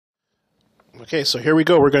Okay, so here we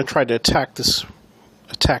go. We're going to try to attack this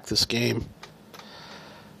game.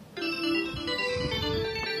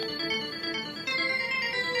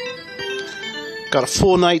 Got a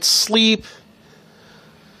full night's sleep.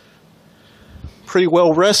 Pretty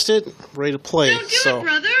well rested, ready to play. Don't do it,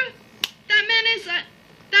 brother. That man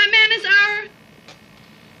is our.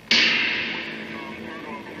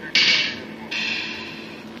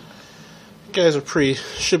 You guys are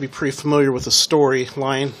should be pretty familiar with the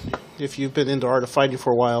storyline if you've been into Art of Fighting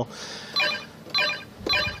for a while.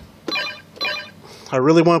 I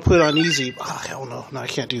really want to put it on easy. Oh, hell no. No, I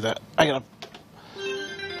can't do that. I gotta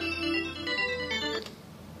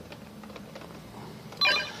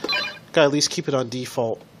at least keep it on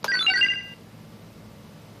default.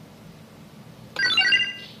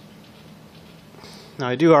 Now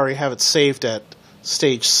I do already have it saved at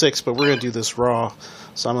stage 6, but we're going to do this raw.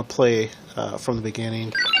 So I'm going to play from the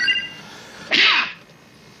beginning.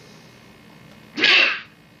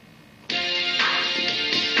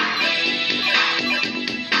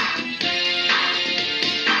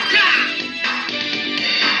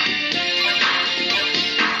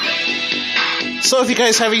 So if you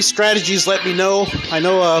guys have any strategies, let me know. I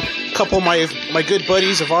know a couple of my good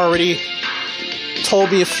buddies have already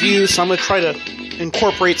told me a few, so I'm going to try to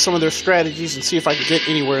incorporate some of their strategies and see if I can get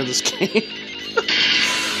anywhere in this game.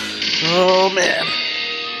 Oh, man.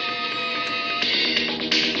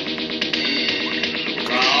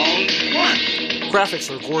 Round 1. Graphics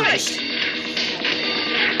are gorgeous.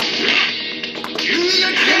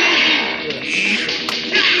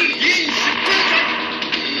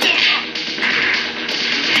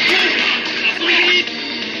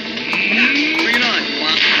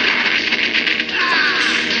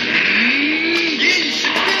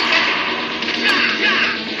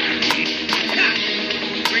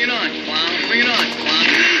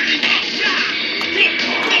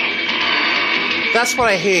 That's what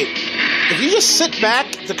I hate. If you just sit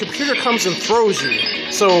back, the computer comes and throws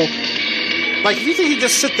you. So, like, if you think you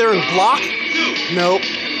just sit there and block, nope.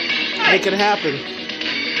 Make it happen.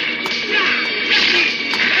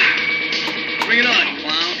 Bring it on,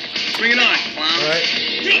 clown. Bring it on, clown. All right.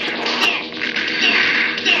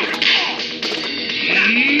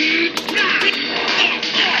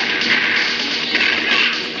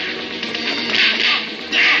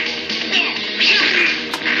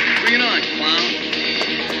 Bring it on, clown.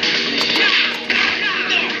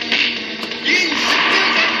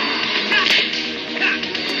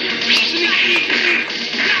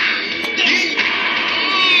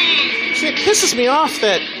 See, it pisses me off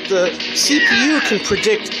that the CPU can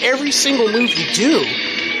predict every single move you do.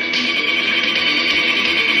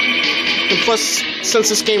 And plus, since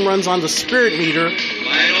this game runs on the spirit meter,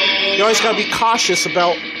 you always gotta be cautious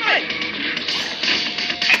about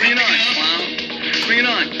Bring it on, clown. Bring it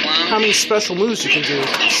on, clown. how many special moves you can do.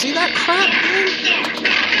 See that crap, man?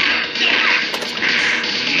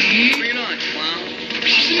 Bring it on, clown.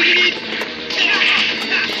 Bring it on, clown.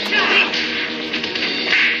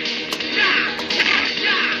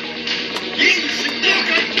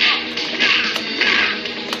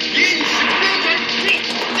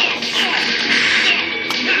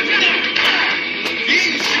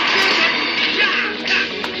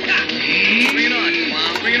 Bring it on,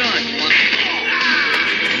 clown. Bring it on, clown.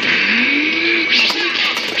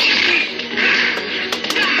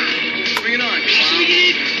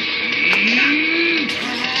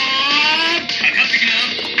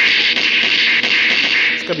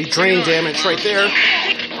 It's gonna be drain damage right there.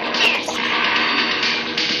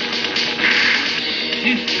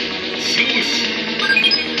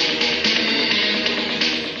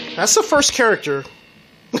 That's the first character.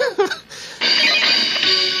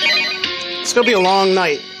 It's gonna be a long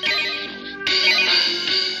night.